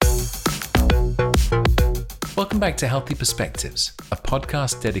Welcome back to Healthy Perspectives, a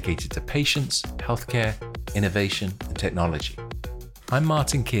podcast dedicated to patients, healthcare, innovation, and technology. I'm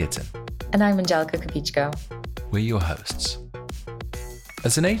Martin Kearton. And I'm Angelica Kapichko. We're your hosts.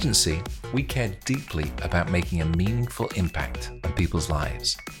 As an agency, we care deeply about making a meaningful impact on people's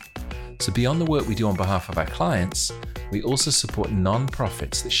lives. So beyond the work we do on behalf of our clients, we also support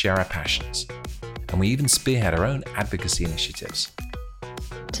non-profits that share our passions. And we even spearhead our own advocacy initiatives.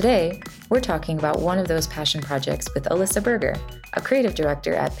 Today, we're talking about one of those passion projects with Alyssa Berger, a creative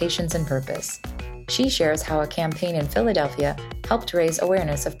director at Patience and Purpose. She shares how a campaign in Philadelphia helped raise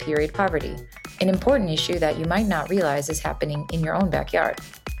awareness of period poverty, an important issue that you might not realize is happening in your own backyard.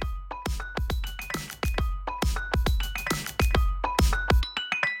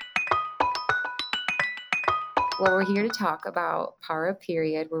 Well, we're here to talk about Power of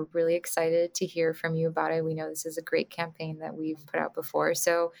Period. We're really excited to hear from you about it. We know this is a great campaign that we've put out before.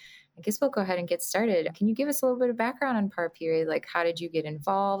 So I guess we'll go ahead and get started. Can you give us a little bit of background on Power of Period? Like, how did you get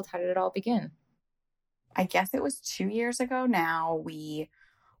involved? How did it all begin? I guess it was 2 years ago now. We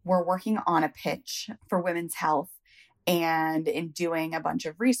were working on a pitch for women's health. And in doing a bunch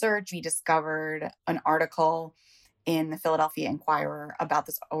of research, we discovered an article in the Philadelphia Inquirer about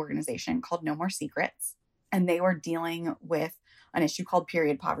this organization called No More Secrets. And they were dealing with an issue called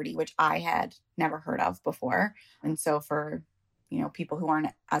period poverty, which I had never heard of before. And so for, people who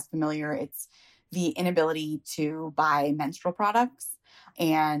aren't as familiar, it's the inability to buy menstrual products.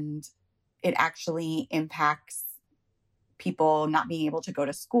 And it actually impacts people not being able to go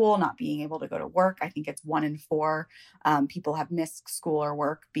to school, not being able to go to work. I think it's 1 in 4 people have missed school or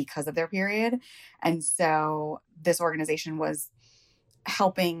work because of their period. And so this organization was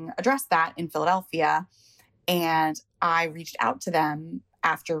helping address that in Philadelphia. And I reached out to them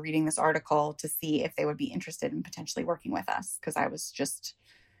after reading this article to see if they would be interested in potentially working with us, because I was just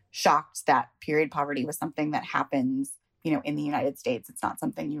shocked that period poverty was something that happens, in the United States. It's not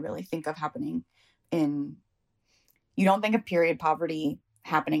something you really think of happening you don't think of period poverty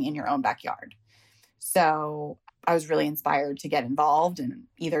happening in your own backyard. So I was really inspired to get involved and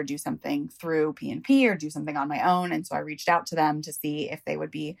either do something through P&P or do something on my own. And so I reached out to them to see if they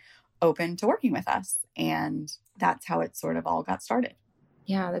would be open to working with us. And that's how it sort of all got started.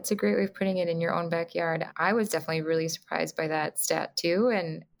 Yeah, that's a great way of putting it, in your own backyard. I was definitely really surprised by that stat too.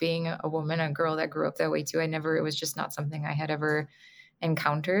 And being a woman, a girl that grew up that way too, it was just not something I had ever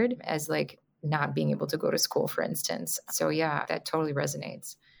encountered as like not being able to go to school, for instance. So yeah, that totally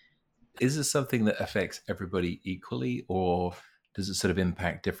resonates. Is this something that affects everybody equally, or does it sort of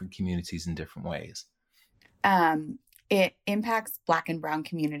impact different communities in different ways? It impacts Black and Brown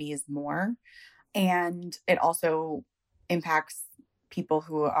communities more. And it also impacts people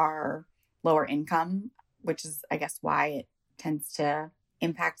who are lower income, which is, I guess, why it tends to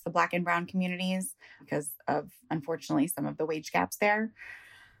impact the Black and Brown communities because of, unfortunately, some of the wage gaps there.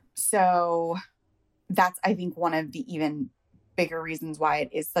 So that's, I think, one of the even bigger reasons why it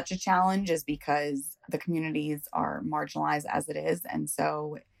is such a challenge is because the communities are marginalized as it is. And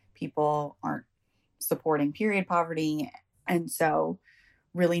so people aren't supporting period poverty. And so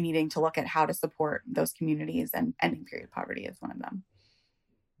really needing to look at how to support those communities, and ending period poverty is one of them.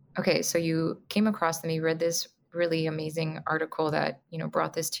 Okay, so you came across them, you read this really amazing article that,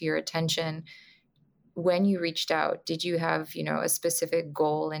 brought this to your attention. When you reached out, did you have, a specific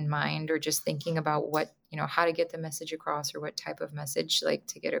goal in mind, or just thinking about what, how to get the message across, or what type of message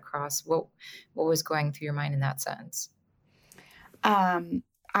to get across? What was going through your mind in that sense?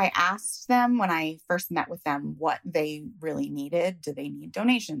 I asked them when I first met with them what they really needed. Do they need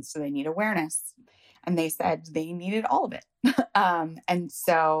donations? Do they need awareness? And they said they needed all of it. And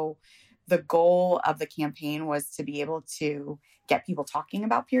so the goal of the campaign was to be able to get people talking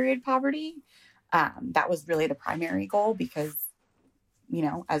about period poverty. That was really the primary goal because,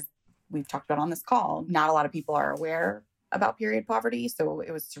 as we've talked about on this call, not a lot of people are aware about period poverty. So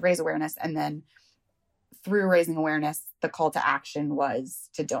it was to raise awareness, and then through raising awareness, the call to action was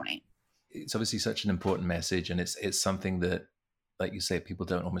to donate. It's obviously such an important message, and it's something that, like you say, people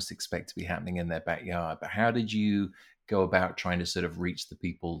don't almost expect to be happening in their backyard. But how did you go about trying to sort of reach the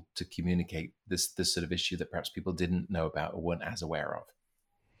people to communicate this sort of issue that perhaps people didn't know about or weren't as aware of?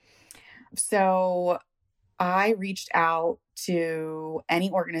 So I reached out to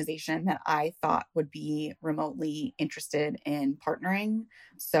any organization that I thought would be remotely interested in partnering.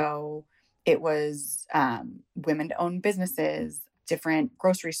 So it was women-owned businesses, different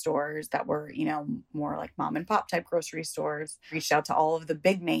grocery stores that were, more like mom and pop type grocery stores. Reached out to all of the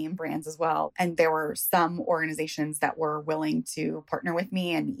big name brands as well. And there were some organizations that were willing to partner with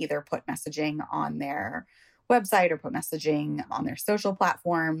me and either put messaging on their website or put messaging on their social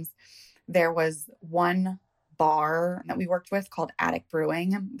platforms. There was one bar that we worked with called Attic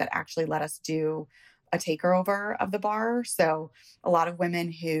Brewing that actually let us do a takeover of the bar. So a lot of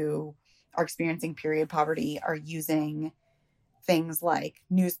women who are experiencing period poverty are using things like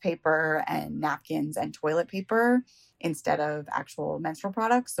newspaper and napkins and toilet paper instead of actual menstrual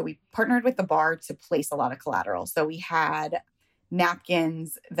products. So we partnered with the bar to place a lot of collateral. So we had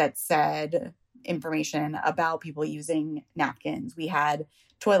napkins that said information about people using napkins. We had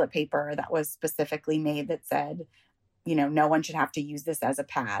toilet paper that was specifically made that said, no one should have to use this as a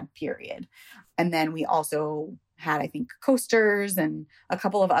pad, period. And then we also had, I think, coasters and a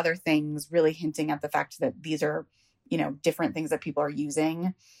couple of other things really hinting at the fact that these are, different things that people are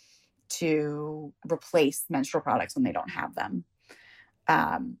using to replace menstrual products when they don't have them.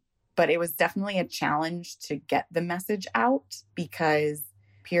 But it was definitely a challenge to get the message out because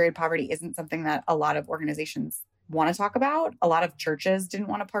period poverty isn't something that a lot of organizations want to talk about. A lot of churches didn't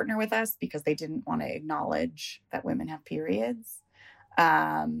want to partner with us because they didn't want to acknowledge that women have periods,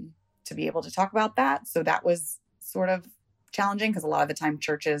 to be able to talk about that. So that was sort of challenging because a lot of the time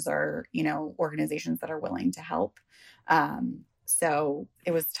churches are, organizations that are willing to help. So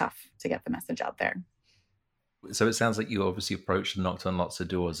it was tough to get the message out there. So it sounds like you obviously approached and knocked on lots of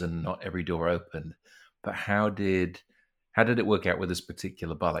doors and not every door opened. But how did it work out with this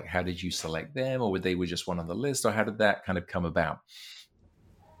particular bar? Like, how did you select them, or were they just one on the list, or how did that kind of come about?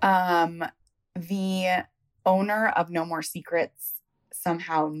 The owner of No More Secrets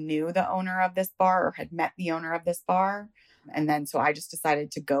somehow knew the owner of this bar or had met the owner of this bar. And then so I just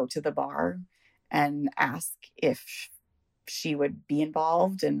decided to go to the bar and ask if she would be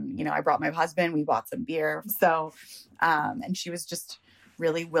involved. And, I brought my husband, we bought some beer. So, and she was just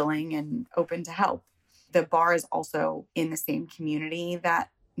really willing and open to help. The bar is also in the same community that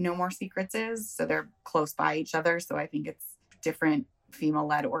No More Secrets is. So they're close by each other. So I think it's different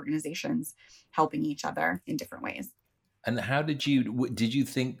female-led organizations helping each other in different ways. And how did you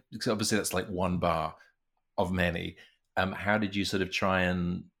think, because obviously that's like one bar of many, how did you sort of try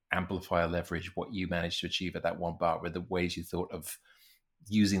and amplify or leverage what you managed to achieve at that one bar? Were the ways you thought of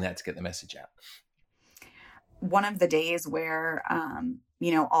using that to get the message out? One of the days where,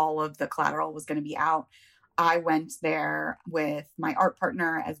 all of the collateral was going to be out, I went there with my art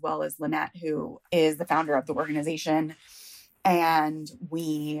partner, as well as Lynette, who is the founder of the organization. And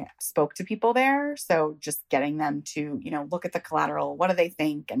we spoke to people there. So just getting them to, look at the collateral, what do they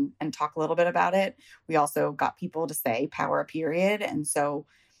think, and talk a little bit about it. We also got people to say power period. And so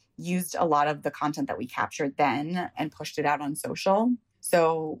used a lot of the content that we captured then and pushed it out on social.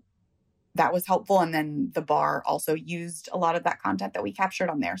 So that was helpful. And then the bar also used a lot of that content that we captured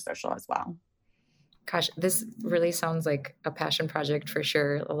on their social as well. Gosh, this really sounds like a passion project for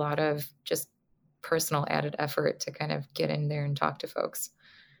sure. A lot of just personal added effort to kind of get in there and talk to folks.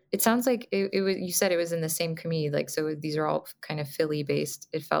 It sounds like it was, you said it was in the same community. Like, so these are all kind of Philly based.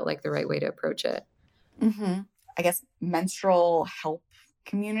 It felt like the right way to approach it. Mm-hmm. I guess menstrual help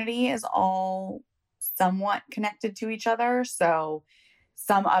community is all somewhat connected to each other. So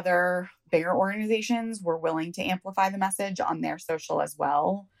some other bigger organizations were willing to amplify the message on their social as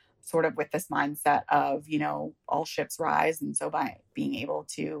well, sort of with this mindset of, all ships rise. And so by being able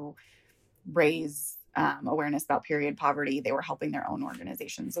to raise awareness about period poverty, they were helping their own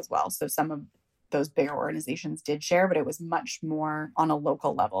organizations as well. So some of those bigger organizations did share, but it was much more on a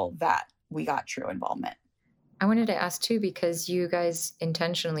local level that we got true involvement. I wanted to ask too, because you guys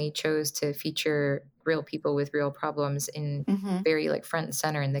intentionally chose to feature real people with real problems in very front and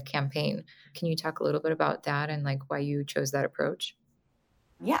center in the campaign. Can you talk a little bit about that and why you chose that approach?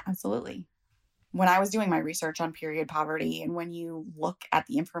 Yeah, absolutely. When I was doing my research on period poverty, and when you look at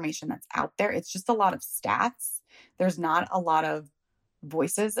the information that's out there, it's just a lot of stats. There's not a lot of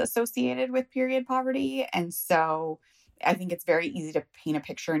voices associated with period poverty. And so I think it's very easy to paint a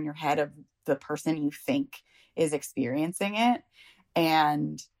picture in your head of the person you think is experiencing it.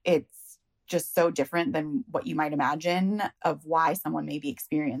 And it's just so different than what you might imagine of why someone may be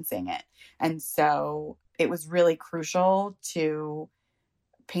experiencing it. And so it was really crucial to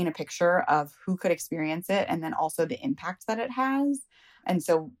paint a picture of who could experience it and then also the impact that it has. And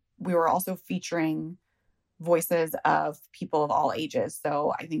so we were also featuring voices of people of all ages.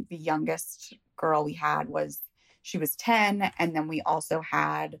 So I think the youngest girl we had she was 10. And then we also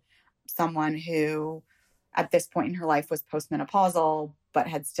had someone who at this point in her life was postmenopausal, but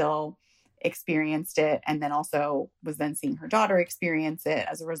had still experienced it. And then also was then seeing her daughter experience it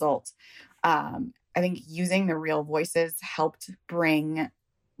as a result. I think using the real voices helped bring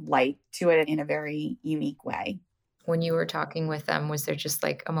light to it in a very unique way. When you were talking with them, was there just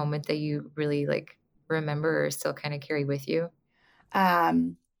a moment that you really remember or still kind of carry with you?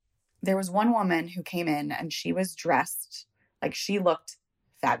 There was one woman who came in and she was dressed like she looked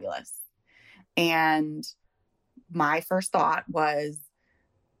fabulous. And my first thought was,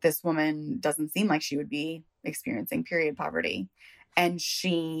 this woman doesn't seem like she would be experiencing period poverty. And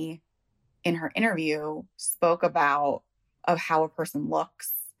she, in her interview, spoke about of how a person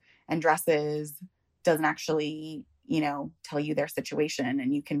looks and dresses doesn't actually, tell you their situation.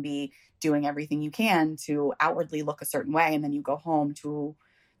 And you can be doing everything you can to outwardly look a certain way. And then you go home to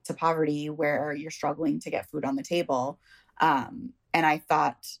poverty where you're struggling to get food on the table. And I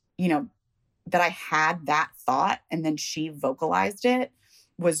thought, that I had that thought and then she vocalized it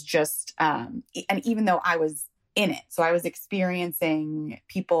was just, and even though I was in it, so I was experiencing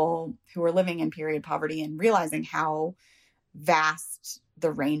people who were living in period poverty and realizing how vast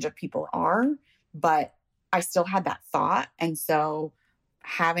the range of people are, but I still had that thought. And so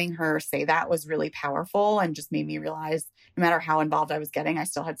having her say that was really powerful and just made me realize no matter how involved I was getting, I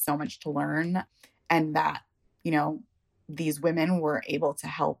still had so much to learn, and that, these women were able to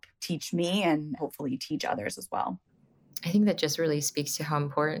help teach me and hopefully teach others as well. I think that just really speaks to how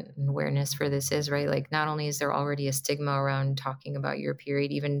important awareness for this is, right? Like, not only is there already a stigma around talking about your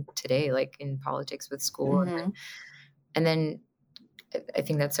period, even today, like in politics with school. Mm-hmm. And then I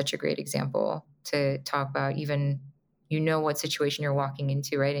think that's such a great example to talk about, even, what situation you're walking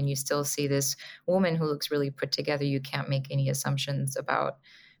into, right? And you still see this woman who looks really put together. You can't make any assumptions about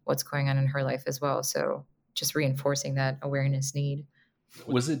what's going on in her life as well. So just reinforcing that awareness need.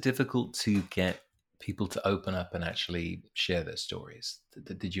 Was it difficult to get people to open up and actually share their stories?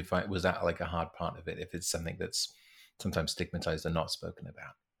 Did you find, was that like a hard part of it, if it's something that's sometimes stigmatized and not spoken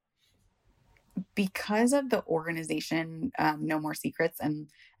about? Because of the organization, No More Secrets, and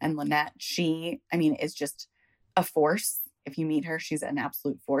Lynette, she, is just a force. If you meet her, she's an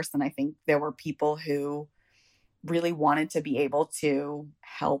absolute force. And I think there were people who really wanted to be able to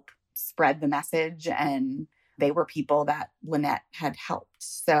help spread the message, and they were people that Lynette had helped.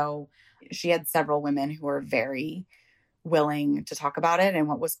 So she had several women who were very willing to talk about it. And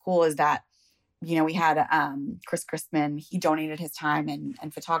what was cool is that, we had Chris Christman, he donated his time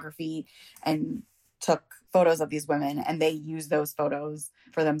and photography and took photos of these women, and they used those photos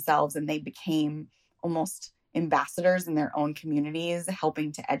for themselves, and they became almost ambassadors in their own communities,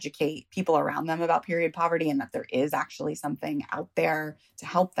 helping to educate people around them about period poverty and that there is actually something out there to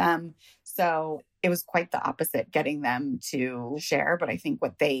help them. So it was quite the opposite, getting them to share. But I think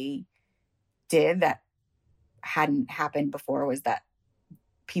what they did that hadn't happened before was that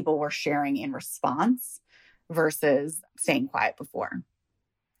people were sharing in response versus staying quiet before.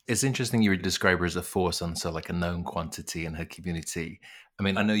 It's interesting you would describe her as a force on like a known quantity in her community. I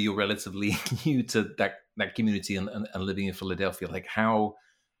mean, I know you're relatively new to that community and living in Philadelphia. Like how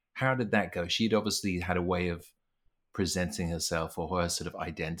did that go? She'd obviously had a way of presenting herself or her sort of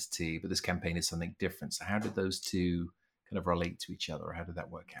identity, but this campaign is something different. So how did those two kind of relate to each other? Or how did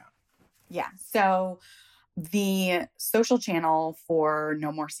that work out? Yeah. So the social channel for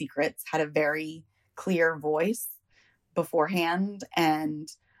No More Secrets had a very clear voice beforehand, and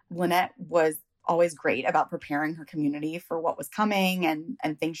Lynette was always great about preparing her community for what was coming and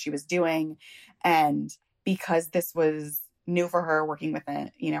things she was doing. And because this was new for her, working with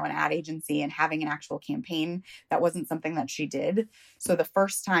an ad agency and having an actual campaign, that wasn't something that she did. So the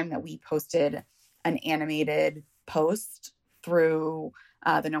first time that we posted an animated post through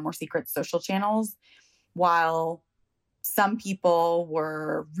the No More Secrets social channels, while some people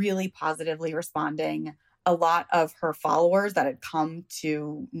were really positively responding, a lot of her followers that had come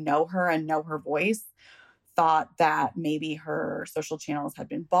to know her and know her voice thought that maybe her social channels had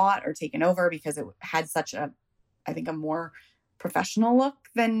been bought or taken over because it had such a more professional look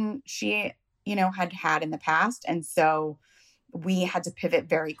than she, had in the past. And so we had to pivot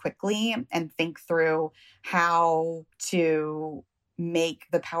very quickly and think through how to make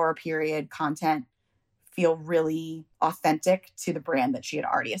the Power Period content feel really authentic to the brand that she had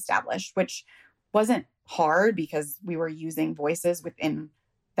already established, which wasn't hard because we were using voices within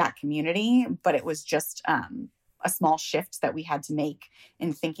that community, but it was just a small shift that we had to make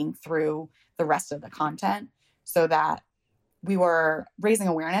in thinking through the rest of the content so that we were raising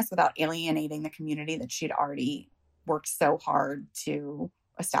awareness without alienating the community that she'd already worked so hard to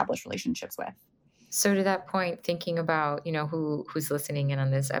establish relationships with. So to that point, thinking about, who's listening in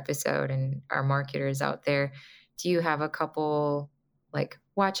on this episode and our marketers out there, do you have a couple like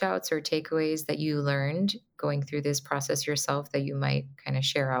watch outs or takeaways that you learned going through this process yourself that you might kind of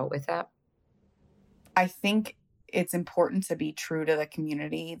share out with that? I think it's important to be true to the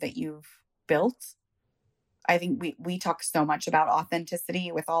community that you've built. I think we talk so much about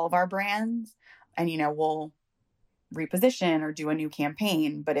authenticity with all of our brands, and we'll reposition or do a new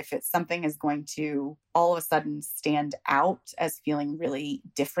campaign. But if it's something is going to all of a sudden stand out as feeling really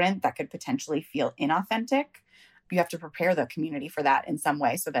different, that could potentially feel inauthentic, you have to prepare the community for that in some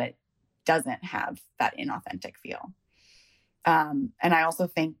way so that it doesn't have that inauthentic feel. And I also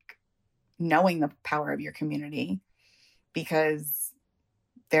think knowing the power of your community, because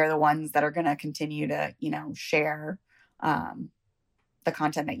they're the ones that are going to continue to, share the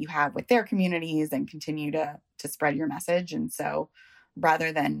content that you have with their communities and continue to spread your message. And so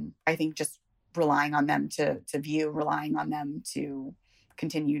rather than, I think, just relying on them to relying on them to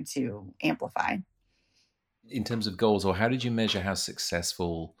continue to amplify. In terms of goals, or how did you measure how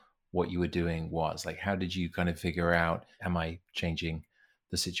successful what you were doing was? Like, how did you kind of figure out, am I changing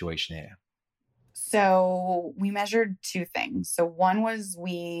the situation here? So we measured two things. So one was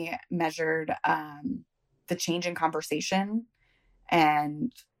we measured the change in conversation,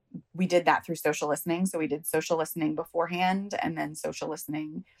 and we did that through social listening. So we did social listening beforehand and then social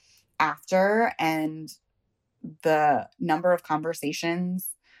listening after. And the number of conversations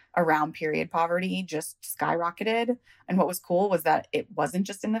around period poverty just skyrocketed. And what was cool was that it wasn't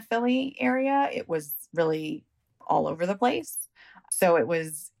just in the Philly area, it was really all over the place. So it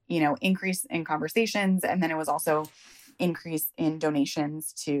was, increase in conversations. And then it was also increase in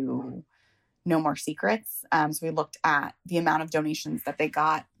donations to No More Secrets. So we looked at the amount of donations that they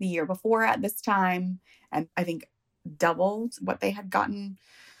got the year before at this time, and I think doubled what they had gotten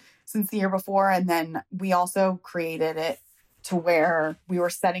since the year before. And then we also created it to where we were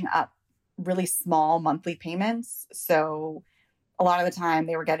setting up really small monthly payments. So a lot of the time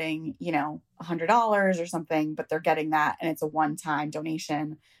they were getting, $100 or something, but they're getting that and it's a one-time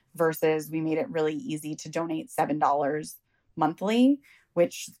donation, versus we made it really easy to donate $7 monthly,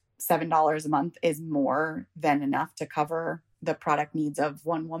 which $7 a month is more than enough to cover the product needs of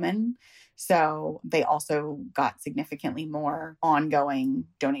one woman. So they also got significantly more ongoing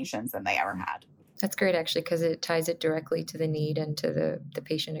donations than they ever had. That's great, actually, because it ties it directly to the need and to the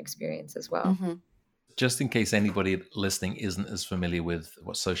patient experience as well. Mm-hmm. Just in case anybody listening isn't as familiar with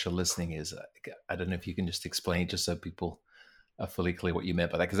what social listening is, I don't know if you can just explain, just so people are fully clear what you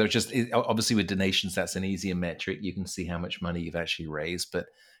meant by that. Because I was just, obviously with donations, that's an easier metric. You can see how much money you've actually raised, but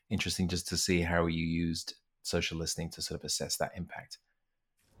interesting just to see how you used social listening to sort of assess that impact.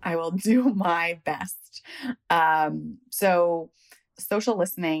 I will do my best. So social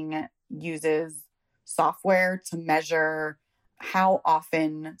listening uses software to measure how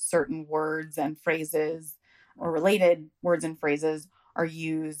often certain words and phrases or related words and phrases are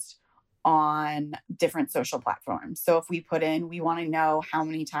used on different social platforms. So if we put in, we want to know how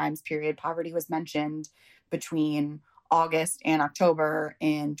many times period poverty was mentioned between August and October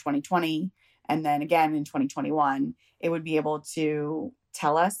in 2020, and then again in 2021, it would be able to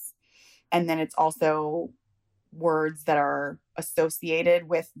tell us. And then it's also words that are associated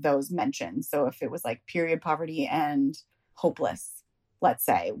with those mentions. So if it was like period poverty and hopeless, let's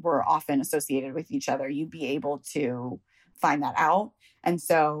say, were often associated with each other, you'd be able to find that out. And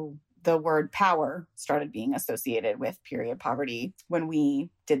so the word power started being associated with period poverty when we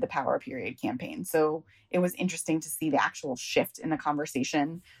did the Power Period campaign. So it was interesting to see the actual shift in the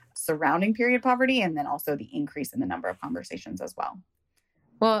conversation surrounding period poverty, and then also the increase in the number of conversations as well.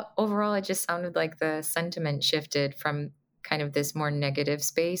 Well, overall, it just sounded like the sentiment shifted from kind of this more negative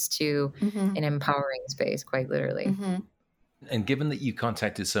space to an empowering space, quite literally. Mm-hmm. And given that you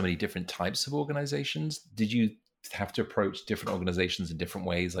contacted so many different types of organizations, did you have to approach different organizations in different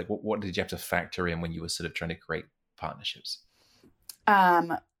ways? Like what did you have to factor in when you were sort of trying to create partnerships?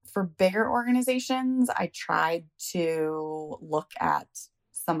 For bigger organizations, I tried to look at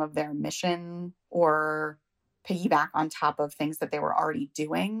some of their mission or piggyback on top of things that they were already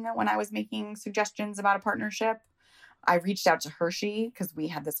doing when I was making suggestions about a partnership. I reached out to Hershey because we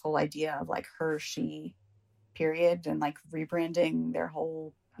had this whole idea of like Hershey period and like rebranding their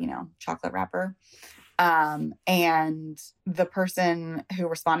whole, chocolate wrapper. And the person who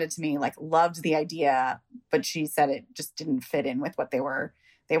responded to me like loved the idea, but she said it just didn't fit in with what they were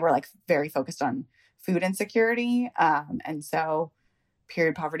like very focused on food insecurity. And so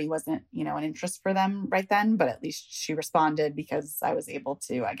period poverty wasn't, an interest for them right then, but at least she responded because I was able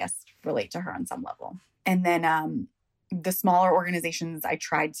to, I guess, relate to her on some level. And then the smaller organizations, I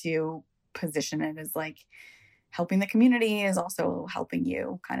tried to position it as like helping the community is also helping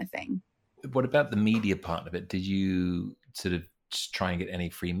you kind of thing. What about the media part of it? Did you sort of try and get any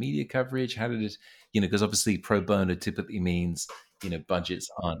free media coverage? How did it, because obviously pro bono typically means, budgets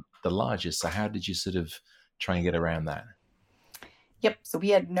aren't the largest. So how did you sort of try and get around that? Yep. So we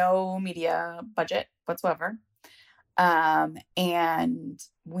had no media budget whatsoever. And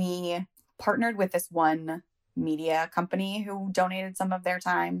we partnered with this one media company who donated some of their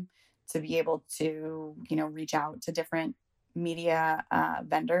time to be able to, reach out to different media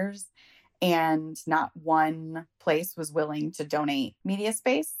vendors. And not one place was willing to donate media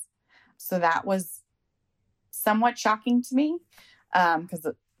space. So that was somewhat shocking to me, because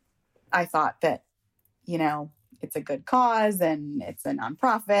I thought that, it's a good cause and it's a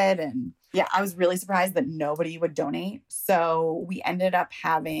nonprofit. And yeah, I was really surprised that nobody would donate. So we ended up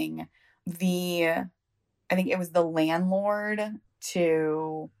having I think it was the landlord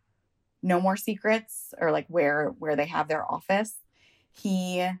to No More Secrets, or like where they have their office.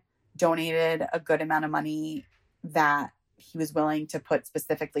 He donated a good amount of money that he was willing to put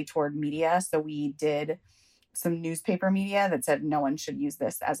specifically toward media. So we did some newspaper media that said no one should use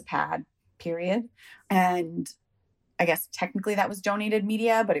this as a pad, period. And I guess technically that was donated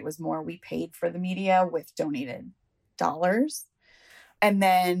media, but it was more we paid for the media with donated dollars. And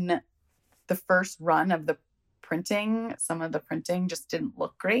then the first run of the printing, some of the printing just didn't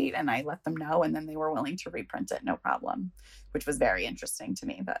look great. And I let them know, and then they were willing to reprint it, no problem, which was very interesting to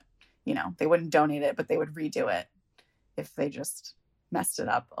me. That, they wouldn't donate it, but they would redo it if they just messed it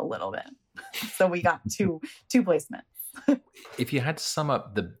up a little bit. So we got two placements. If you had to sum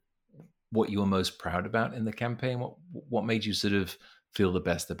up what you were most proud about in the campaign, what made you sort of feel the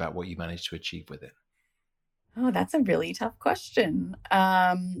best about what you managed to achieve with it? Oh, that's a really tough question.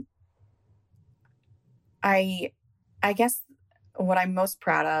 I guess what I'm most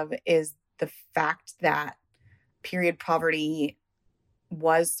proud of is the fact that period poverty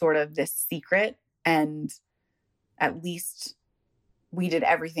was sort of this secret, and at least we did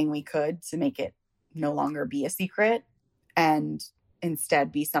everything we could to make it no longer be a secret and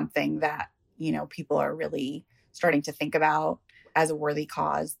instead be something that, people are really starting to think about as a worthy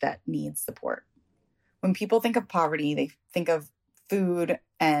cause that needs support. When people think of poverty, they think of food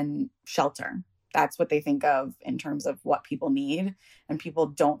and shelter. That's what they think of in terms of what people need. And people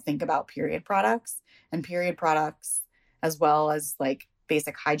don't think about period products. And period products, as well as like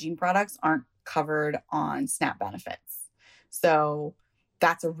basic hygiene products, aren't covered on SNAP benefits. So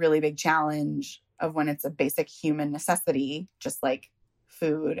that's a really big challenge of when it's a basic human necessity, just like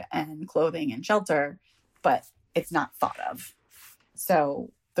food and clothing and shelter, but it's not thought of.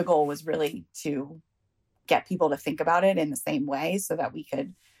 So the goal was really to get people to think about it in the same way so that we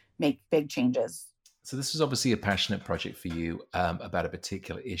could make big changes. So this is obviously a passionate project for you about a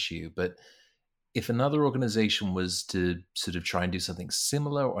particular issue, but if another organization was to sort of try and do something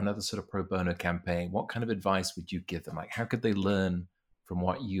similar, or another sort of pro bono campaign, what kind of advice would you give them? Like, how could they learn from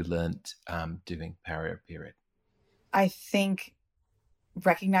what you learned doing Period? I think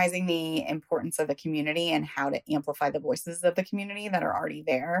recognizing the importance of the community and how to amplify the voices of the community that are already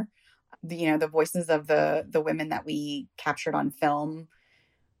there. The voices of the women that we captured on film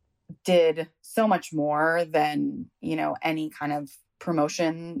did so much more than, any kind of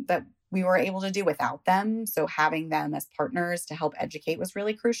promotion that we were able to do without them. So having them as partners to help educate was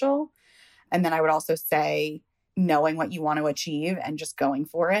really crucial. And then I would also say knowing what you want to achieve and just going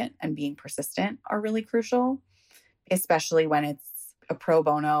for it and being persistent are really crucial, especially when it's a pro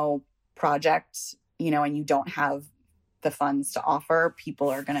bono project, and you don't have the funds to offer. People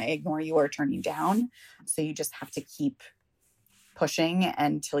are going to ignore you or turn you down. So you just have to keep pushing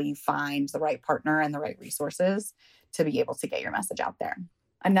until you find the right partner and the right resources to be able to get your message out there.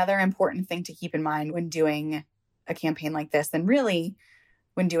 Another important thing to keep in mind when doing a campaign like this, and really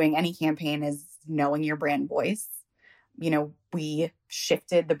when doing any campaign, is knowing your brand voice. We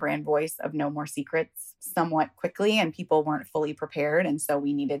shifted the brand voice of No More Secrets somewhat quickly, and people weren't fully prepared. And so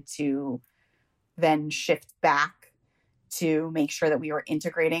we needed to then shift back to make sure that we were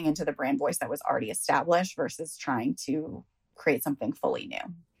integrating into the brand voice that was already established versus trying to create something fully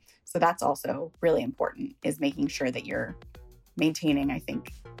new. So that's also really important, is making sure that you're maintaining, I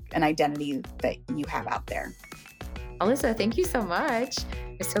think, an identity that you have out there. Alyssa, thank you so much.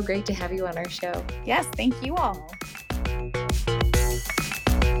 It's so great to have you on our show. Yes, thank you all.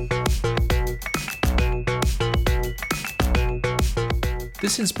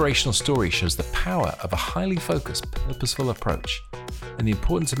 This inspirational story shows the power of a highly focused, purposeful approach and the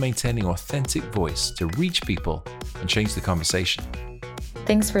importance of maintaining an authentic voice to reach people and change the conversation.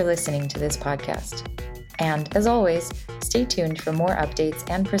 Thanks for listening to this podcast. And as always, stay tuned for more updates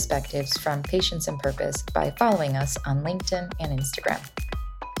and perspectives from Patience and Purpose by following us on LinkedIn and Instagram.